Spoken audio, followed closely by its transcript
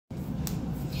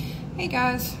Hey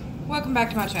guys, welcome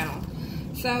back to my channel.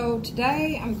 So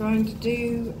today I'm going to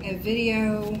do a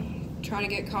video trying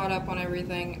to get caught up on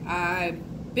everything. I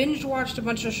binge watched a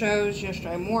bunch of shows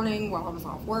yesterday morning while I was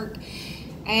off work,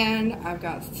 and I've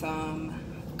got some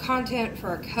content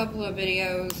for a couple of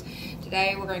videos.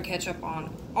 Today we're going to catch up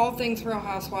on all things Real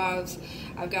Housewives.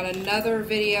 I've got another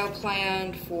video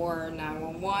planned for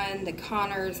 911, the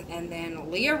Connors, and then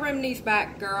Leah Remini's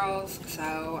back, girls.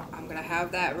 So I'm going to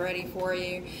have that ready for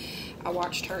you. I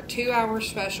watched her 2-hour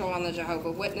special on the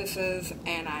Jehovah's Witnesses,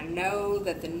 and I know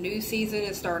that the new season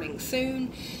is starting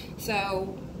soon.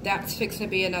 So that's fixing to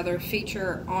be another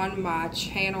feature on my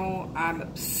channel. I'm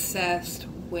obsessed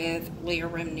with Leah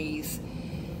Remini's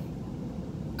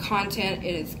content.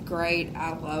 It is great.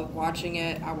 I love watching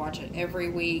it. I watch it every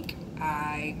week.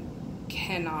 I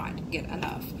cannot get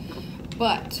enough.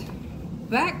 But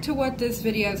back to what this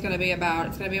video is going to be about.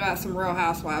 It's going to be about some Real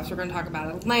Housewives. We're going to talk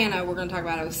about Atlanta. We're going to talk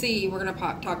about OC. We're going to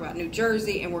talk about New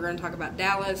Jersey. And we're going to talk about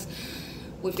Dallas.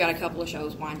 We've got a couple of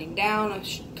shows winding down,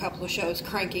 a couple of shows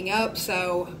cranking up.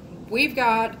 So we've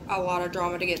got a lot of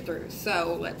drama to get through.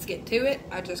 So let's get to it.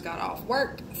 I just got off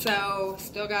work, so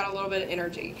still got a little bit of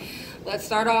energy. Let's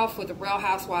start off with the Real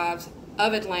Housewives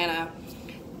of Atlanta.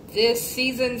 This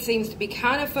season seems to be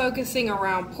kind of focusing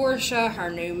around Porsha, her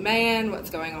new man, what's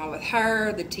going on with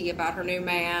her, the tea about her new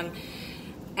man,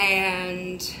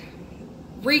 and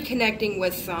reconnecting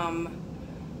with some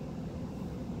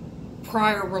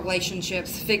prior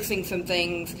relationships, fixing some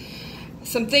things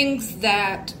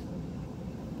that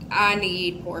I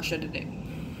need Porsha to do.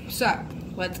 So,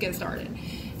 let's get started.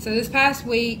 So this past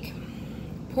week,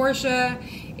 Porsha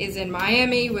is in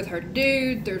Miami with her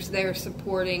dude. They're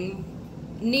supporting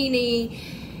Nene,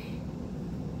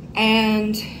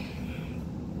 and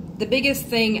the biggest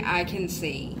thing I can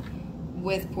see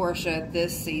with Porsha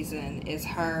this season is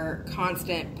her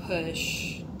constant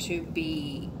push to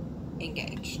be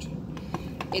engaged.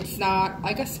 It's not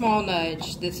like a small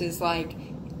nudge. This is like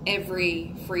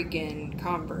every freaking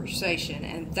conversation,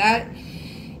 and that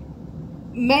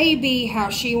may be how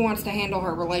she wants to handle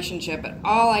her relationship, but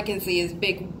all I can see is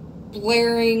big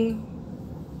blaring,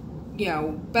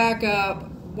 back up,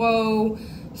 whoa,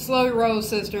 slow your roll,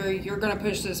 sister, you're gonna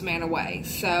push this man away.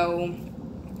 So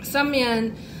some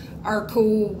men are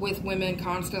cool with women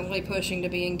constantly pushing to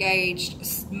be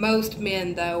engaged. Most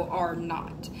men, though, are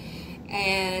not.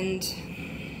 And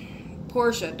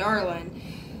Porsha, darling,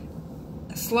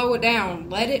 slow it down.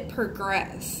 Let it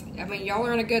progress. I mean, y'all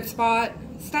are in a good spot.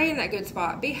 Stay in that good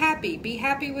spot. Be happy. Be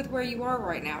happy with where you are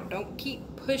right now. Don't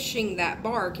keep pushing that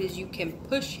bar, because you can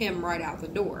push him right out the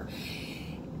door.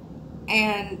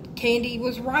 And Candy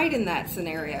was right in that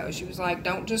scenario. She was like,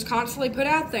 don't just constantly put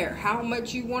out there how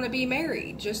much you want to be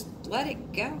married. Just let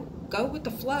it go. Go with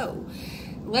the flow.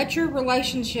 Let your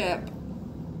relationship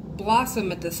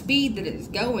blossom at the speed that it's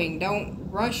going. Don't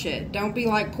rush it. Don't be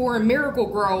like pouring Miracle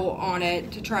Grow on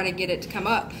it to try to get it to come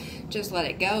up. Just let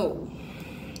it go.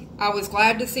 I was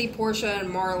glad to see Porsha and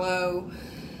Marlo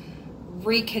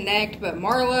reconnect, but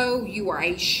Marlo, you are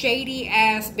a shady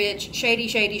ass bitch. Shady,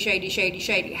 shady, shady, shady,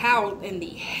 shady. How in the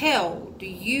hell do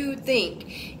you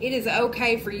think it is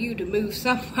okay for you to move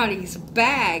somebody's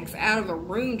bags out of a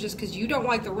room just because you don't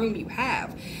like the room you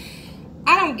have?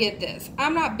 I don't get this.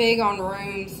 I'm not big on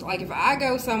rooms. Like, if I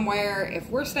go somewhere, if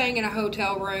we're staying in a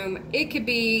hotel room, it could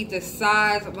be the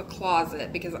size of a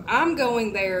closet, because I'm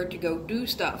going there to go do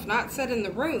stuff, not sit in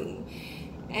the room.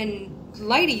 And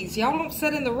ladies, y'all don't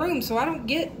sit in the room, so I don't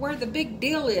get where the big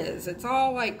deal is. It's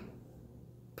all like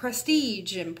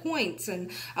prestige and points and,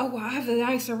 oh, I have a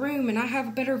nicer room and I have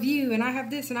a better view and I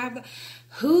have this and I have that.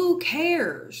 Who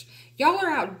cares? Y'all are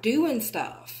out doing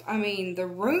stuff. I mean, the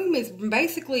room is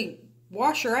basically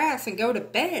wash your ass and go to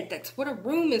bed. That's what a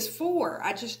room is for.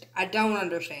 I don't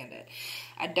understand it.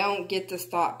 I don't get this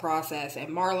thought process. And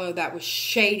Marlo, that was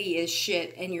shady as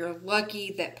shit. And you're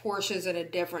lucky that Portia's in a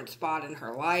different spot in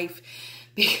her life.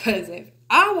 Because if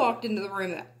I walked into the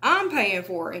room that I'm paying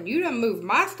for and you done moved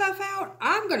my stuff out,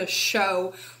 I'm going to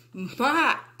show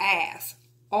my ass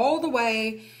all the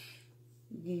way.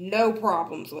 No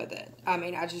problems with it. I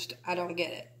mean, I don't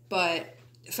get it. But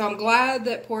so I'm glad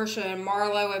that Porsha and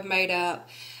Marlo have made up.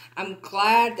 I'm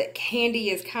glad that Candy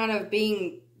is kind of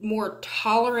being more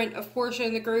tolerant of Porsha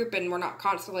in the group, and we're not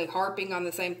constantly harping on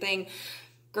the same thing.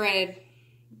 Granted,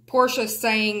 Porsha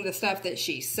saying the stuff that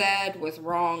she said was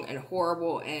wrong and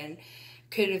horrible and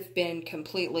could have been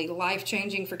completely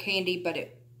life-changing for Candy, but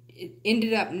it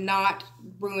ended up not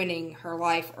ruining her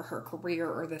life or her career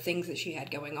or the things that she had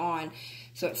going on.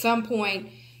 So at some point,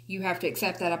 you have to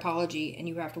accept that apology and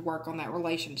you have to work on that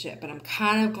relationship. And I'm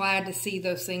kind of glad to see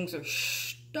those things are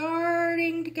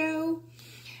starting to go.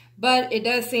 But it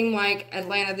does seem like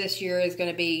Atlanta this year is going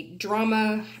to be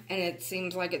drama, and it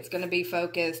seems like it's going to be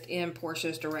focused in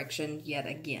Porsha's direction yet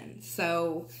again.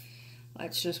 So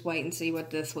let's just wait and see what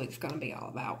this week's going to be all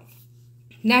about.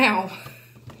 Now,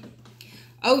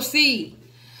 OC.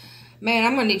 Man,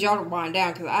 I'm going to need y'all to wind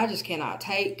down because I just cannot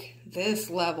take this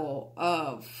level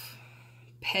of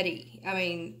petty. I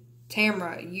mean,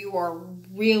 Tamara, you are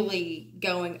really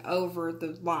going over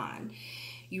the line.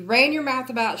 You ran your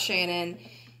mouth about Shannon,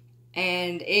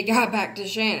 and it got back to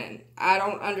Shannon. I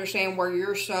don't understand where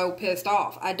you're so pissed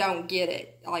off. I don't get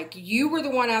it. Like, you were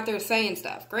the one out there saying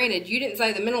stuff. Granted, you didn't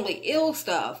say the mentally ill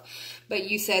stuff, but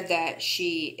you said that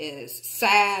she is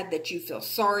sad, that you feel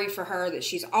sorry for her, that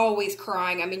she's always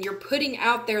crying. I mean, you're putting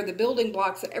out there the building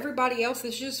blocks that everybody else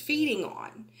is just feeding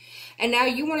on. And now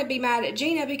you want to be mad at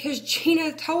Gina because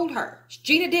Gina told her.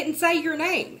 Gina didn't say your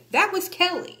name. That was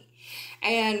Kelly.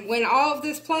 And when all of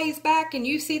this plays back and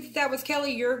you see that that was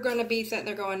Kelly, you're going to be sitting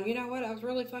there going, you know what, I was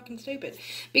really fucking stupid.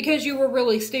 Because you were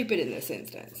really stupid in this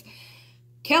instance.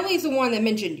 Kelly's the one that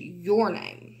mentioned your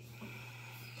name.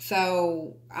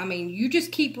 So, I mean, you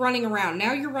just keep running around.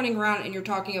 Now you're running around and you're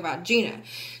talking about Gina.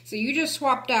 So you just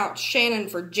swapped out Shannon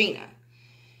for Gina.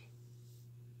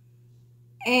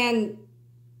 And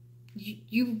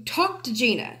you talked to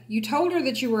Gina. You told her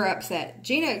that you were upset.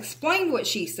 Gina explained what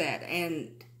she said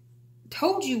and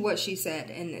told you what she said,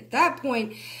 and at that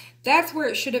point, that's where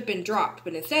it should have been dropped.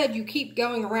 But instead, you keep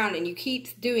going around and you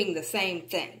keep doing the same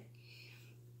thing.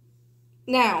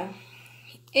 Now,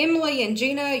 Emily and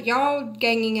Gina, y'all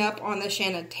ganging up on the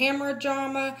Shannon Tamara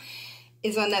drama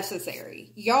is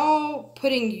unnecessary. Y'all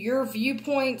putting your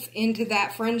viewpoints into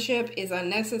that friendship is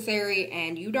unnecessary,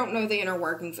 and you don't know the inner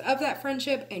workings of that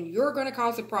friendship, and you're going to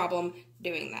cause a problem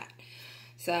doing that.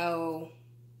 So,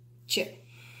 chill.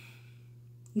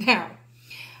 Now,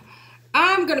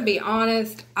 I'm going to be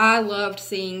honest, I loved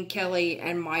seeing Kelly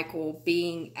and Michael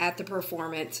being at the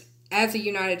performance as a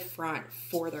united front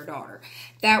for their daughter.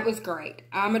 That was great.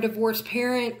 I'm a divorced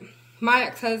parent. My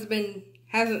ex-husband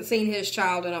hasn't seen his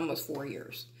child in almost 4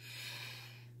 years.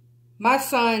 My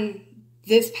son,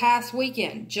 this past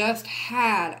weekend, just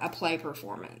had a play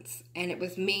performance. And it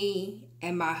was me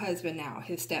and my husband now,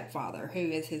 his stepfather, who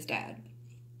is his dad.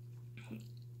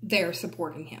 They're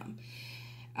supporting him.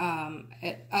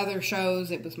 At other shows,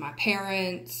 it was my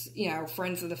parents, you know,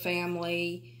 friends of the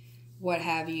family, what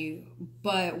have you.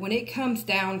 But when it comes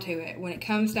down to it, when it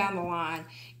comes down the line,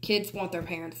 kids want their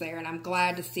parents there. And I'm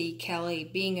glad to see Kelly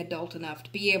being adult enough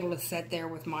to be able to sit there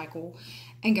with Michael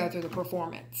and go through the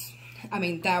performance. I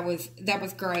mean, that was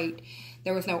great.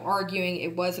 There was no arguing.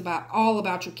 It was all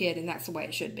about your kid, and that's the way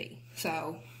it should be.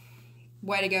 So,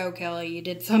 way to go, Kelly. You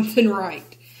did something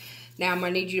right. Now, I'm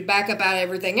going to need you to back up out of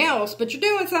everything else, but you're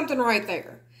doing something right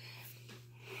there.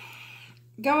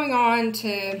 Going on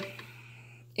to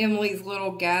Emily's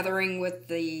little gathering with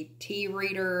the tea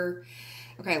reader.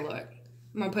 Okay, look,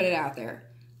 I'm going to put it out there.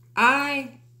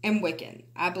 I am Wiccan.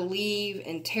 I believe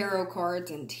in tarot cards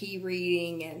and tea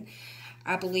reading, and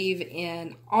I believe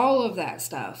in all of that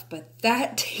stuff, but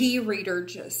that tea reader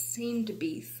just seemed to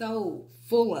be so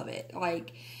full of it.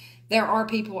 Like, there are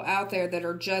people out there that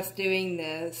are just doing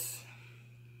this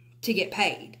to get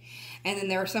paid. And then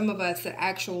there are some of us that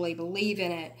actually believe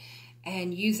in it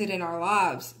and use it in our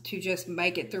lives to just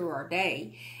make it through our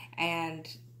day. And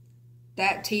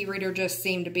that tea reader just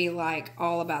seemed to be like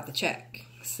all about the check.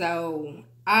 So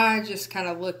I just kind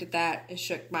of looked at that and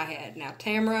shook my head. Now,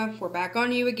 Tamara, we're back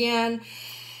on you again.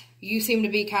 You seem to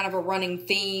be kind of a running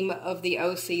theme of the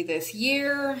OC this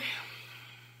year.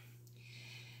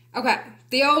 Okay,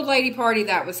 the old lady party,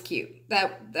 that was cute.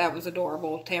 That was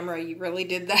adorable. Tamara, you really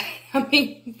did that. I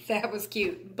mean, that was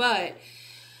cute. But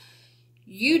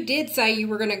you did say you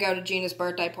were going to go to Gina's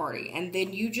birthday party, and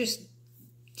then you just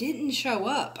didn't show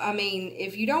up. I mean,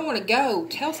 if you don't want to go,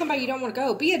 tell somebody you don't want to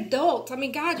go. Be adults. I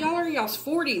mean, God, y'all are in y'all's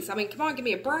 40s. I mean, come on, give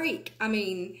me a break. I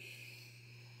mean,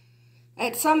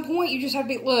 at some point, you just have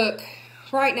to be, look,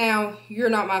 right now, you're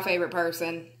not my favorite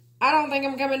person. I don't think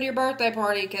I'm coming to your birthday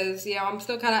party because, you know, I'm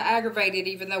still kind of aggravated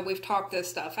even though we've talked this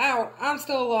stuff out. I'm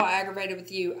still a little aggravated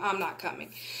with you. I'm not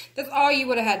coming. That's all you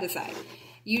would have had to say.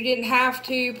 You didn't have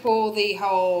to pull the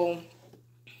whole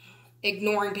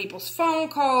ignoring people's phone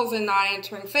calls and not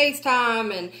answering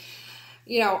FaceTime and,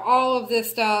 you know, all of this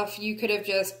stuff. You could have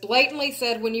just blatantly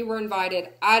said when you were invited,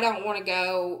 I don't want to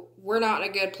go. We're not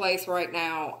in a good place right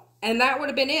now. And that would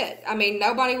have been it. I mean,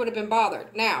 nobody would have been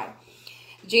bothered. Now,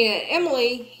 Gina and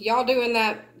Emily, y'all doing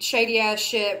that shady ass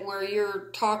shit where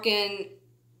you're talking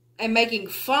and making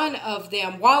fun of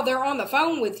them while they're on the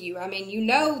phone with you. I mean, you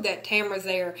know that Tamara's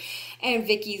there and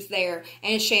Vicky's there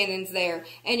and Shannon's there,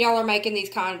 and y'all are making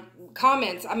these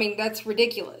comments, I mean, that's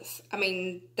ridiculous. I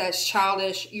mean, that's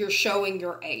childish. You're showing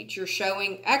your age. You're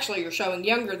showing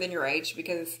younger than your age,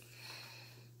 because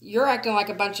you're acting like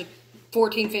a bunch of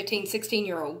 14, 15,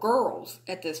 16-year-old girls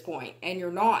at this point, and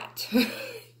you're not.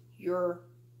 You're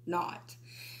not.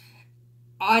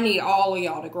 I need all of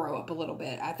y'all to grow up a little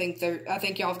bit. I think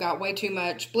y'all have got way too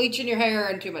much bleach in your hair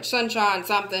and too much sunshine,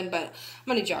 something, but I'm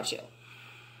going to need y'all to chill.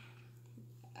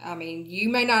 I mean, you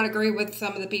may not agree with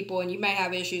some of the people, and you may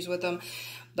have issues with them,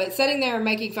 but sitting there and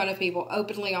making fun of people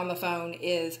openly on the phone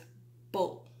is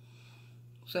bull.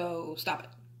 So, stop it.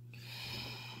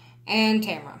 And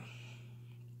Tamara,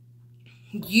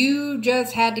 you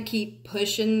just had to keep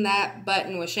pushing that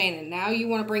button with Shannon. Now you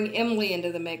want to bring Emily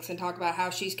into the mix and talk about how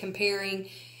she's comparing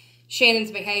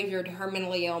Shannon's behavior to her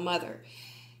mentally ill mother.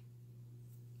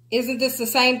 Isn't this the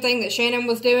same thing that Shannon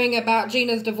was doing about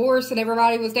Gina's divorce and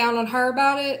everybody was down on her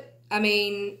about it? I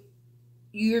mean,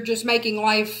 you're just making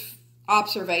life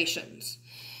observations.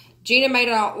 Gina made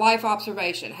a life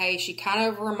observation. Hey, she kind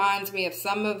of reminds me of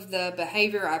some of the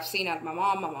behavior I've seen out of my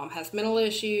mom. My mom has mental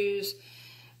issues,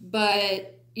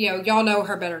 but, you know, y'all know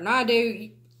her better than I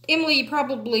do. Emily, you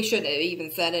probably shouldn't have even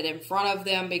said it in front of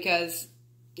them, because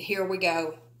here we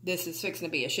go. This is fixing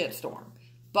to be a shitstorm.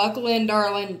 Buckle in,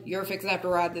 darling. You're fixing to have to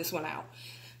ride this one out.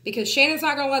 Because Shannon's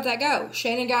not going to let that go.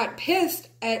 Shannon got pissed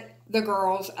at the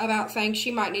girls about saying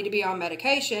she might need to be on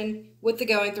medication with the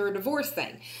going through a divorce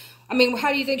thing. I mean,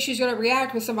 how do you think she's going to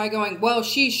react with somebody going, well,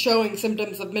 she's showing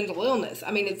symptoms of mental illness?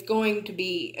 I mean, it's going to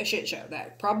be a shit show.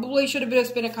 That probably should have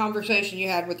just been a conversation you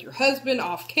had with your husband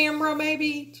off camera,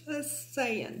 maybe. Just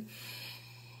saying.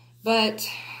 But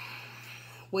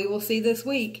we will see this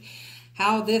week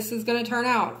how this is going to turn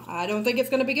out. I don't think it's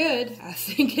going to be good. I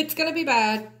think it's going to be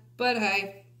bad. But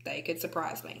hey, they could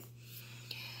surprise me.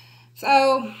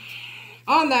 So,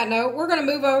 on that note, we're going to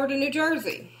move over to New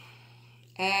Jersey.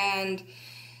 And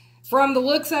from the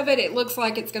looks of it, it looks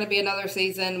like it's going to be another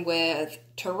season with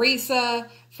Teresa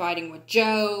fighting with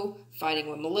Joe, fighting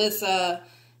with Melissa.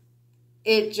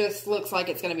 It just looks like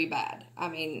it's going to be bad. I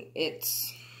mean,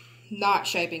 it's not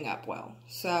shaping up well.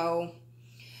 So,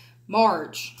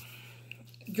 Marge,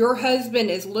 your husband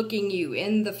is looking you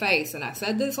in the face, and I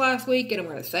said this last week, and I'm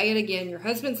going to say it again. Your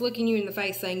husband's looking you in the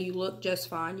face saying you look just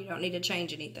fine. You don't need to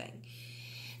change anything.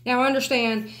 Now,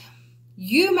 understand,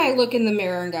 you may look in the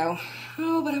mirror and go,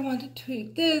 oh, but I want to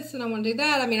tweak this, and I want to do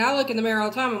that. I mean, I look in the mirror all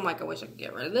the time. I'm like, I wish I could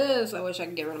get rid of this. I wish I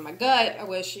could get rid of my gut. I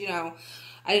wish, you know,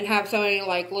 I didn't have so many,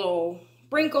 like, little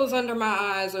wrinkles under my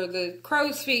eyes, or the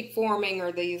crow's feet forming,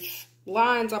 or these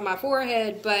lines on my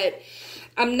forehead, but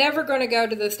I'm never going to go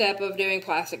to the step of doing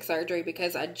plastic surgery,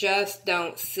 because I just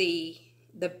don't see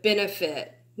the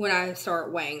benefit when I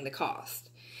start weighing the cost.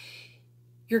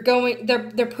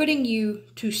 They're putting you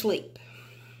to sleep.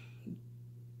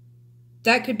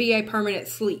 That could be a permanent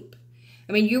sleep.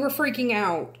 I mean, you were freaking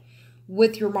out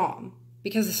with your mom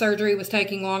because the surgery was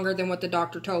taking longer than what the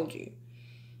doctor told you.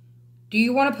 Do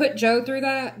you want to put Joe through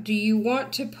that? Do you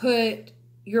want to put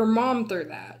your mom through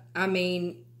that? I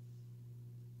mean,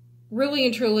 really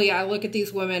and truly, I look at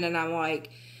these women and I'm like,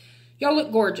 y'all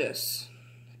look gorgeous.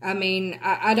 I mean,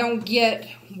 I don't get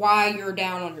why you're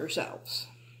down on yourselves.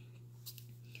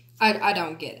 I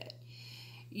don't get it.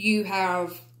 You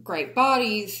have great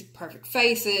bodies, perfect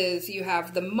faces. You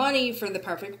have the money for the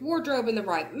perfect wardrobe and the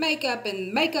right makeup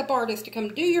and makeup artists to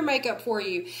come do your makeup for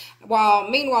you.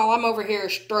 Meanwhile, I'm over here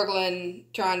struggling,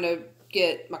 trying to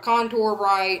get my contour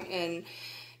right, and,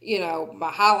 you know,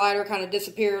 my highlighter kind of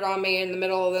disappeared on me in the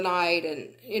middle of the night, and,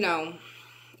 you know,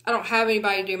 I don't have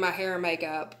anybody to do my hair and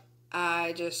makeup.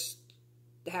 I just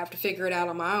have to figure it out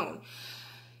on my own.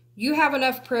 You have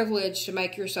enough privilege to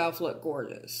make yourself look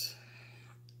gorgeous.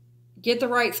 Get the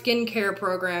right skincare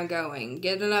program going.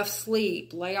 Get enough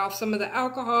sleep. Lay off some of the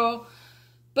alcohol.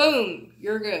 Boom,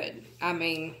 you're good. I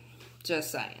mean,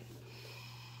 just saying.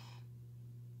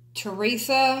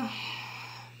 Teresa,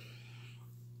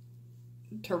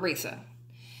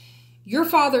 your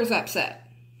father's upset.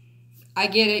 I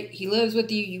get it. He lives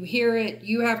with you. You hear it.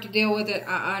 You have to deal with it.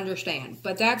 I understand.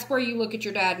 But that's where you look at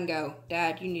your dad and go,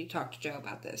 Dad, you need to talk to Joe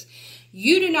about this.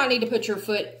 You do not need to put your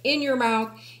foot in your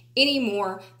mouth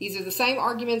anymore. These are the same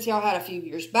arguments y'all had a few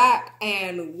years back.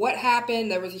 And what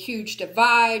happened? There was a huge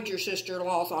divide. Your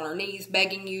sister-in-law's on her knees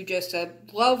begging you just to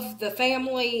love the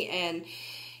family. And,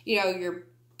 you know, your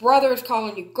brother's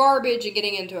calling you garbage and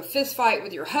getting into a fist fight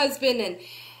with your husband. And,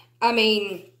 I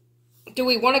mean, do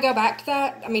we want to go back to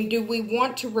that? I mean, do we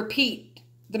want to repeat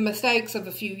the mistakes of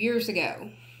a few years ago?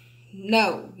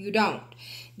 No, you don't.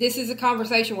 This is a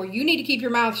conversation where you need to keep your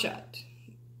mouth shut.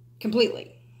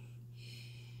 Completely.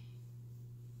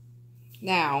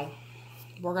 Now,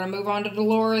 we're going to move on to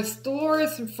Dolores.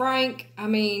 Dolores and Frank, I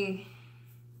mean,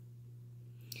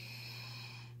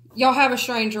 y'all have a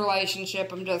strange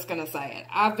relationship. I'm just going to say it.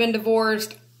 I've been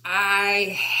divorced. I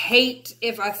hate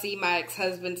if I see my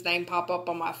ex-husband's name pop up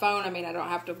on my phone. I mean, I don't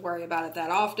have to worry about it that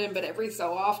often, but every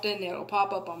so often it'll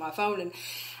pop up on my phone, and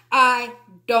I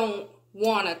don't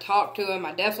want to talk to him.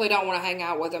 I definitely don't want to hang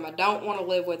out with him. I don't want to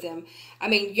live with him. I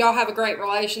mean, y'all have a great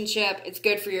relationship. It's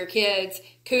good for your kids.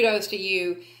 Kudos to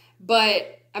you.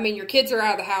 But, I mean, your kids are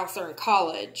out of the house. They're in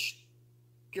college.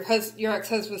 Your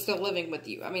ex-husband's still living with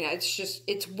you. I mean,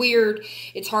 it's weird.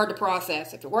 It's hard to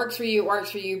process. If it works for you, it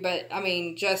works for you. But, I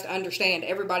mean, just understand,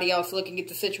 everybody else looking at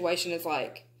the situation is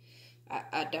like,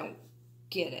 I don't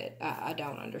get it. I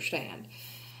don't understand.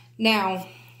 Now,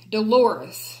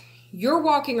 Dolores, you're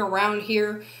walking around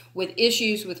here with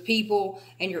issues with people,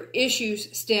 and your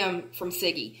issues stem from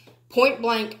Siggy. Point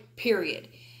blank, period.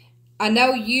 I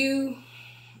know you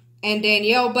and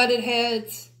Danielle butted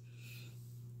heads,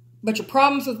 but your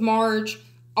problems with Marge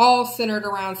all centered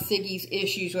around Siggy's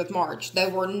issues with Marge. They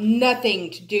were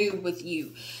nothing to do with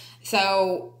you.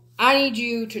 So I need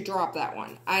you to drop that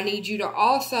one. I need you to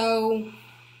also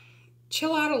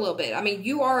chill out a little bit. I mean,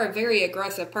 you are a very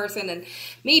aggressive person, and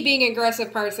me being an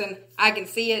aggressive person, I can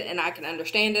see it and I can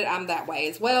understand it. I'm that way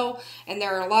as well. And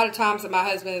there are a lot of times that my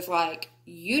husband is like,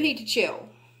 you need to chill.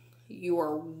 You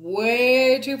are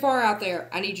way too far out there.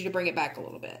 I need you to bring it back a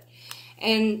little bit.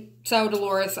 And so,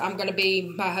 Dolores, I'm going to be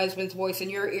my husband's voice in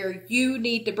your ear. You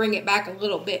need to bring it back a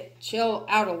little bit. Chill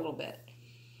out a little bit.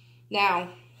 Now,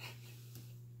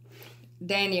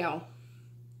 Danielle.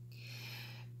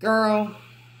 Girl,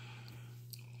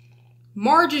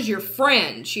 Marge is your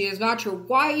friend. She is not your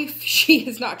wife. She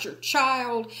is not your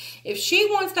child. If she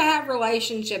wants to have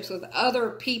relationships with other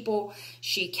people,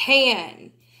 she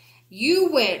can.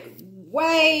 You went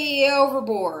way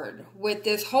overboard with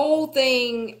this whole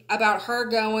thing about her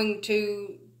going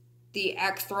to the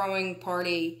axe throwing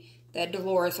party that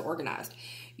Dolores organized.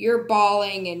 You're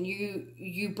bawling and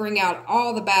you bring out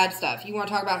all the bad stuff. You want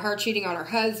to talk about her cheating on her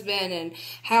husband and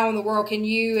how in the world can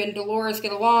you and Dolores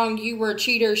get along? You were a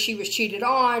cheater. She was cheated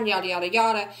on, yada, yada,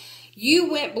 yada.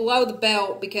 You went below the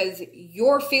belt because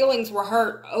your feelings were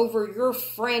hurt over your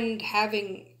friend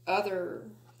having other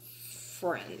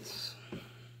friends.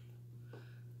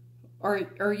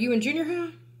 Are you in junior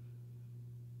high?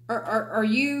 Are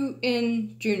you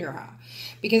in junior high?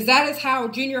 Because that is how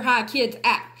junior high kids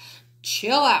act.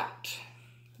 Chill out.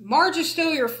 Marge is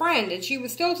still your friend, and she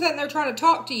was still sitting there trying to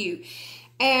talk to you.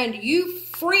 And you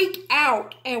freak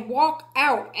out and walk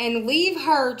out and leave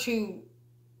her to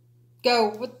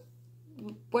go,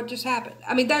 what just happened?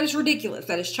 I mean, that is ridiculous.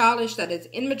 That is childish. That is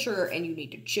immature, and you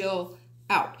need to chill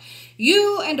out.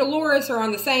 You and Dolores are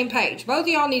on the same page. Both of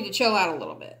y'all need to chill out a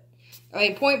little bit. I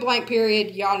mean, point blank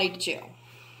period, y'all need to chill.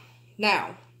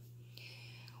 Now,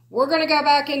 we're going to go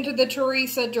back into the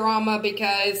Teresa drama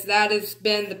because that has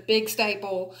been the big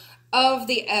staple of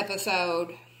the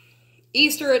episode.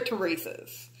 Easter at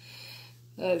Teresa's.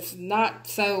 It's not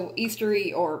so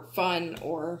Eastery or fun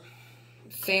or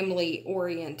family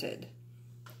oriented.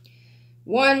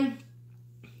 One,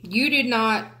 you did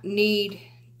not need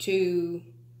to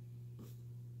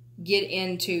get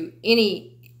into any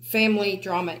family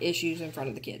drama issues in front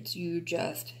of the kids. You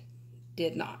just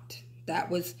did not. That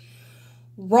was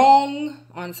wrong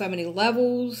on so many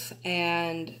levels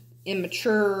and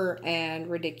immature and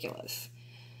ridiculous.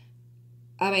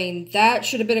 I mean, that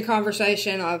should have been a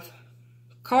conversation of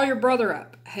call your brother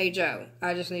up. Hey, Joe,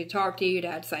 I just need to talk to you.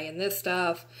 Dad's saying this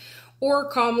stuff. Or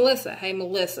call Melissa. Hey,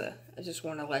 Melissa, I just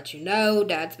want to let you know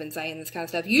Dad's been saying this kind of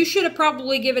stuff. You should have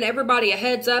probably given everybody a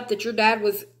heads up that your dad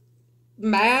was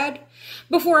mad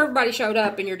before everybody showed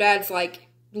up and your dad's like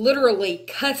literally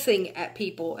cussing at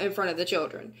people in front of the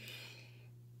children.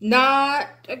 Not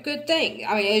a good thing.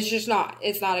 I mean, it's just not.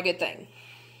 It's not a good thing.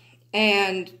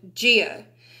 And Gia,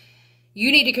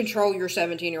 you need to control your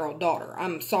 17-year-old daughter.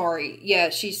 I'm sorry. Yeah,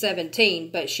 she's 17,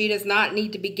 but she does not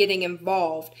need to be getting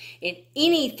involved in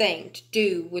anything to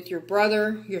do with your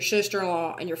brother, your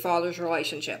sister-in-law, and your father's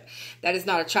relationship. That is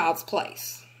not a child's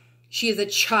place. She is a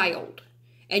child.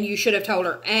 And you should have told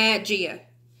her, Gia,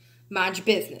 mind your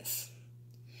business.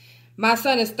 My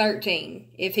son is 13.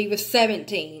 If he was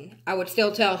 17, I would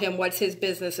still tell him what's his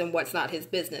business and what's not his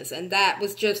business. And that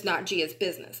was just not Gia's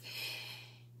business.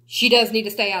 She does need to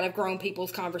stay out of grown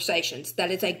people's conversations. That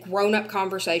is a grown-up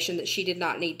conversation that she did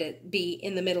not need to be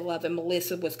in the middle of. And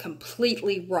Melissa was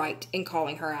completely right in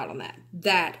calling her out on that.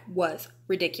 That was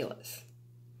ridiculous.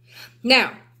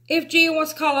 Now, if Gia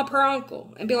wants to call up her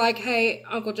uncle and be like, hey,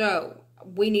 Uncle Joe,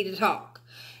 we need to talk.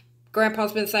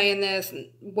 Grandpa's been saying this, and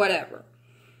whatever.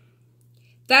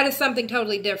 That is something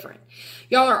totally different.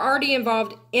 Y'all are already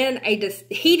involved in a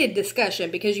heated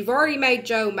discussion because you've already made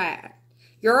Joe mad.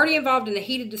 You're already involved in a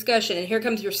heated discussion, and here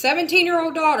comes your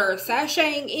 17-year-old daughter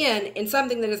sashaying in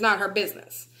something that is not her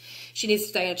business. She needs to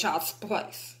stay in a child's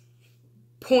place.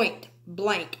 Point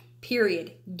blank,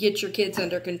 period. Get your kids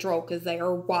under control because they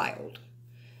are wild.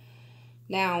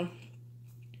 Now,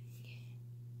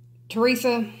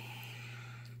 Teresa,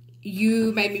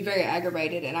 you made me very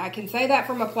aggravated, and I can say that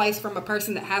from a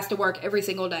person that has to work every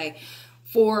single day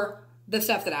for the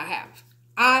stuff that I have.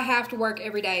 I have to work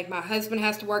every day. My husband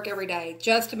has to work every day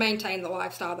just to maintain the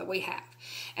lifestyle that we have.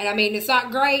 And I mean, it's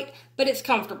not great, but it's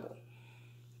comfortable.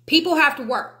 People have to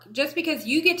work. Just because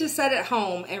you get to sit at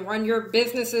home and run your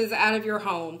businesses out of your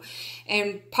home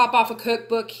and pop off a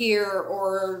cookbook here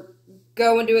or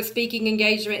go and do a speaking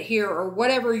engagement here or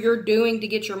whatever you're doing to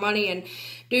get your money, and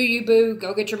do you boo,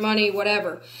 go get your money,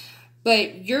 whatever.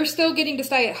 But you're still getting to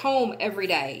stay at home every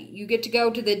day. You get to go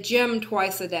to the gym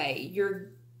twice a day. You're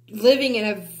living in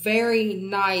a very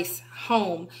nice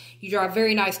home. You drive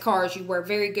very nice cars. You wear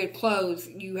very good clothes.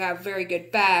 You have very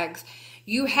good bags.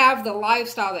 You have the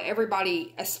lifestyle that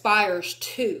everybody aspires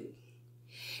to.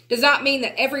 Does not mean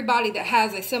that everybody that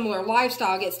has a similar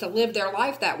lifestyle gets to live their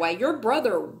life that way. Your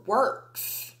brother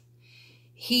works.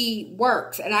 He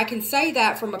works. And I can say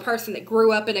that from a person that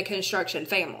grew up in a construction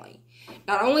family.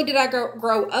 Not only did I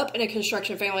grow up in a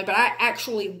construction family, but I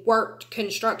actually worked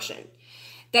construction.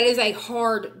 That is a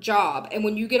hard job. And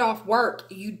when you get off work,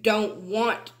 you don't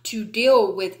want to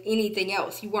deal with anything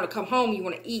else. You want to come home, you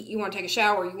want to eat, you want to take a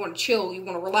shower, you want to chill, you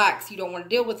want to relax, you don't want to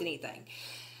deal with anything.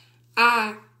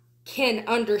 I can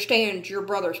understand your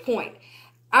brother's point.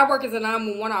 I work as a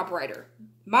 911 operator.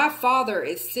 My father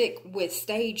is sick with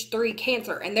stage 3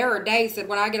 cancer, and there are days that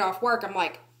when I get off work, I'm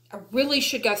like, I really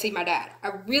should go see my dad.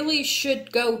 I really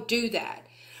should go do that.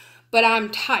 But I'm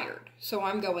tired, so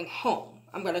I'm going home.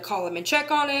 I'm going to call him and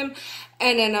check on him,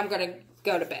 and then I'm going to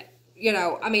go to bed. You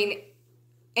know, I mean,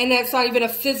 and that's not even a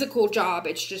physical job.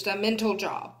 It's just a mental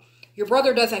job. Your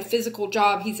brother does a physical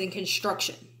job. He's in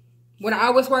construction. When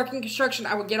I was working construction,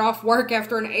 I would get off work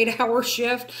after an 8-hour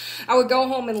shift. I would go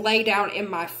home and lay down in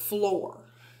my floor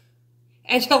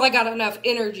until I got enough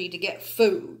energy to get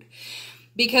food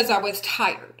because I was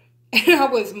tired. And I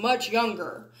was much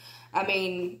younger. I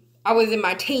mean, I was in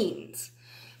my teens.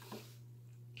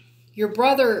 Your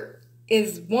brother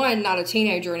is, 1, not a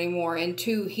teenager anymore, and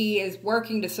 2, he is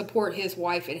working to support his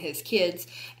wife and his kids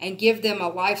and give them a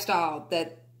lifestyle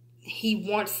that he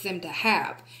wants them to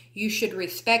have. You should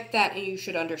respect that, and you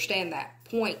should understand that.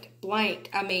 Point blank.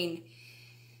 I mean,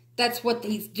 that's what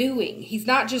he's doing. He's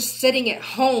not just sitting at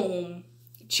home,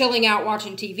 chilling out,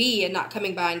 watching TV, and not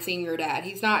coming by and seeing your dad.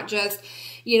 He's not just,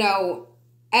 you know,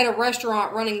 at a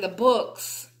restaurant running the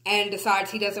books and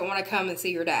decides he doesn't want to come and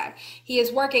see your dad. He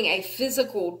is working a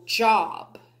physical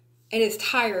job and is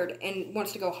tired and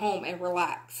wants to go home and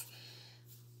relax.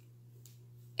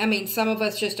 I mean, some of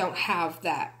us just don't have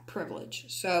that privilege.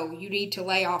 So you need to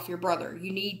lay off your brother.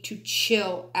 You need to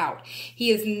chill out.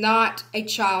 He is not a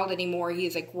child anymore. He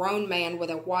is a grown man with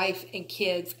a wife and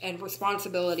kids and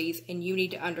responsibilities, and you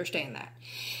need to understand that.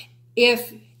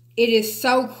 If it is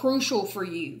so crucial for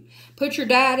you, put your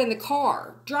dad in the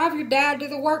car. Drive your dad to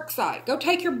the work site. Go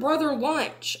take your brother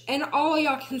lunch, and all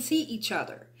y'all can see each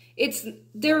other.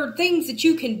 There are things that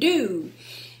you can do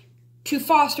to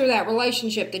foster that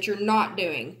relationship that you're not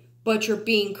doing, but you're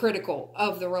being critical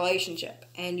of the relationship,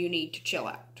 and you need to chill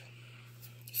out.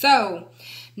 So,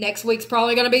 next week's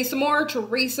probably going to be some more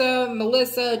Teresa,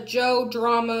 Melissa, Joe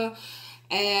drama,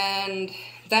 and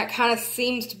that kind of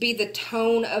seems to be the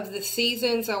tone of the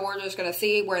season, so we're just going to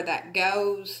see where that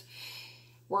goes.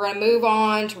 We're going to move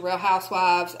on to Real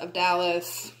Housewives of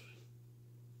Dallas.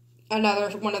 Another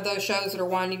one of those shows that are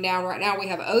winding down right now. We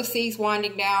have OC's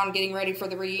winding down, getting ready for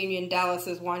the reunion. Dallas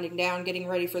is winding down, getting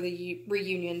ready for the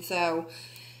reunion. So,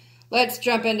 let's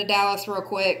jump into Dallas real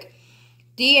quick.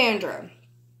 D'Andrea,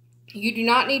 you do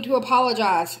not need to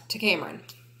apologize to Cameron.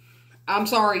 I'm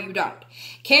sorry, you don't.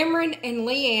 Cameron and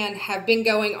Leeanne have been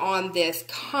going on this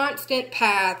constant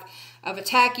path of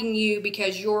attacking you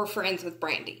because you're friends with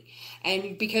Brandi.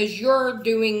 And because you're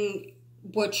doing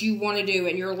what you want to do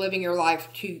and you're living your life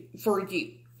for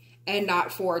you and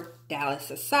not for Dallas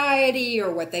society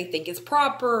or what they think is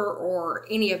proper or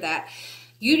any of that.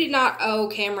 You did not owe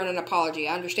Cameron an apology.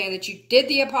 I understand that you did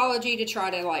the apology to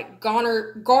try to like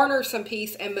garner some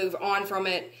peace and move on from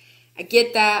it. I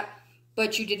get that,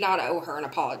 but you did not owe her an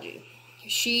apology.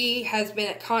 She has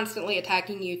been constantly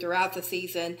attacking you throughout the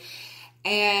season,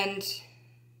 and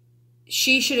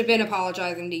she should have been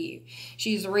apologizing to you.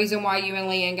 She's the reason why you and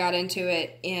Leanne got into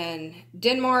it in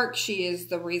Denmark. She is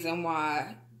the reason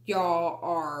why y'all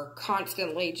are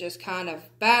constantly just kind of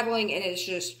battling, and it's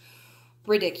just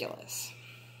ridiculous.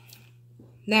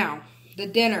 Now, the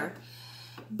dinner.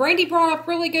 Brandi brought up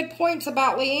really good points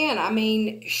about Leanne. I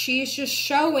mean, she's just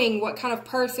showing what kind of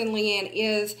person Leanne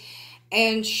is,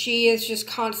 and she is just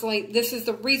constantly, this is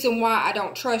the reason why I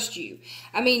don't trust you.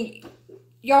 I mean,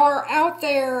 y'all are out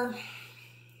there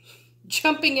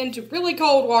jumping into really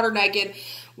cold water naked,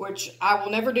 which I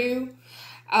will never do.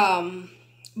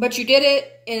 But you did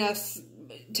it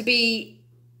to be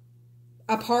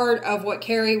a part of what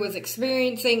Carrie was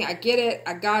experiencing. I get it.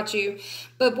 I got you.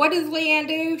 But what does Leanne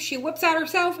do? She whips out her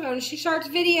cell phone and she starts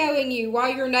videoing you while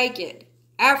you're naked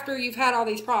after you've had all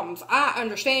these problems. I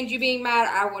understand you being mad.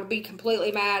 I would be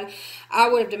completely mad. I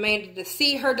would have demanded to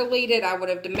see her deleted. I would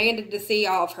have demanded to see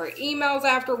all of her emails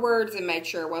afterwards and made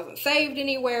sure it wasn't saved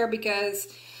anywhere, because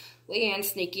Leanne's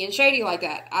sneaky and shady like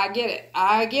that. I get it.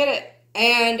 I get it.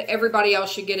 And everybody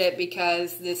else should get it,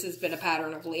 because this has been a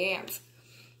pattern of Leanne's.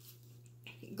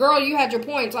 Girl, you had your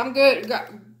points. I'm good. Go,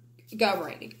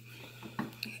 Brandi.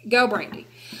 Go, Brandi.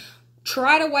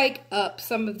 Try to wake up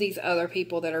some of these other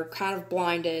people that are kind of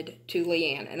blinded to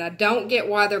Leanne. And I don't get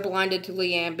why they're blinded to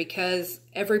Leanne, because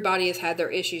everybody has had their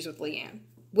issues with Leanne,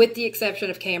 with the exception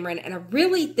of Cameron. And I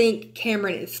really think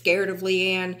Cameron is scared of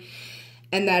Leanne,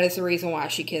 and that is the reason why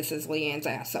she kisses Leanne's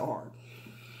ass so hard.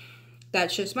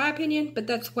 That's just my opinion, but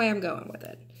that's the way I'm going with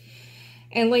it.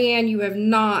 And Leanne, you have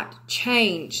not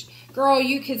changed. Girl,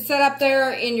 you could sit up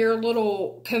there in your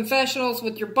little confessionals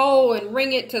with your bowl and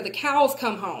ring it till the cows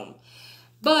come home.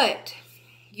 But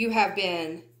you have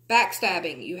been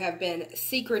backstabbing. You have been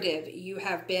secretive. You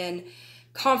have been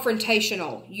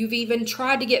confrontational. You've even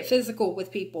tried to get physical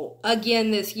with people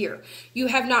again this year. You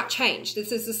have not changed.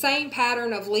 This is the same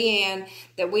pattern of Leanne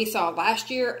that we saw last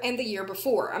year and the year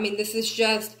before. I mean, this is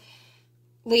just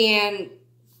Leanne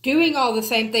doing all the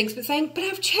same things, but saying, but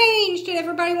I've changed, and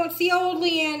everybody wants the old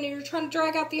Leanne, and you're trying to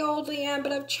drag out the old Leanne,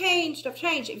 but I've changed.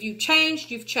 If you've changed,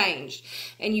 you've changed.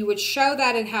 And you would show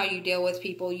that in how you deal with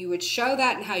people. You would show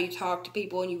that in how you talk to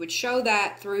people, and you would show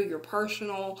that through your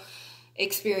personal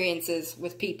experiences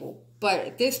with people. But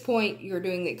at this point, you're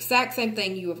doing the exact same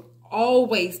thing you have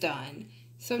always done.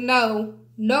 So no,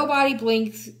 nobody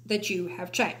blinks that you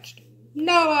have changed.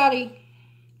 Nobody.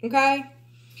 Okay?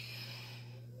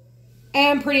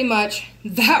 And pretty much,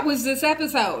 that was this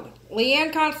episode.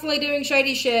 Leanne constantly doing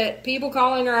shady shit, people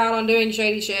calling her out on doing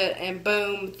shady shit, and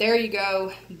boom, there you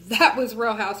go. That was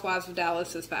Real Housewives of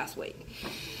Dallas this past week.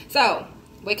 So,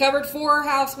 we covered 4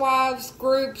 housewives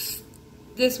groups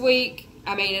this week.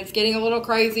 I mean, it's getting a little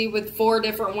crazy with 4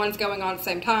 different ones going on at the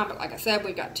same time, but like I said,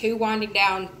 we've got 2 winding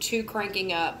down, 2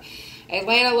 cranking up.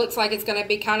 Atlanta looks like it's going to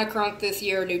be kind of crunk this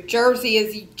year. New Jersey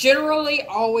is generally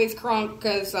always crunk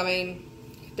because, I mean,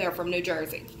 they're from New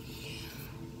Jersey.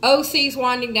 OC's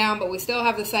winding down, but we still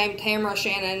have the same Tamara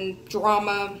Shannon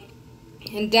drama.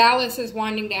 And Dallas is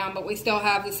winding down, but we still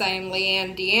have the same Leeanne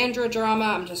and D'Andrea drama.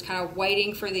 I'm just kind of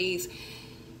waiting for these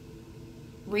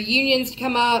reunions to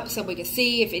come up so we can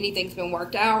see if anything's been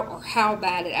worked out or how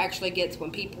bad it actually gets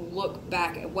when people look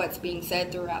back at what's being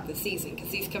said throughout the season. Because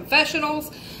these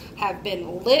confessionals have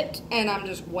been lit, and I'm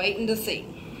just waiting to see.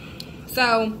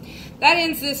 So, that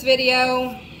ends this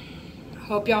video.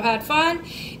 Hope y'all had fun.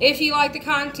 If you like the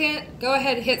content, go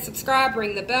ahead and hit subscribe,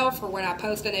 ring the bell for when I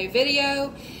post a new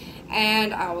video,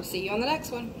 and I will see you on the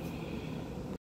next one.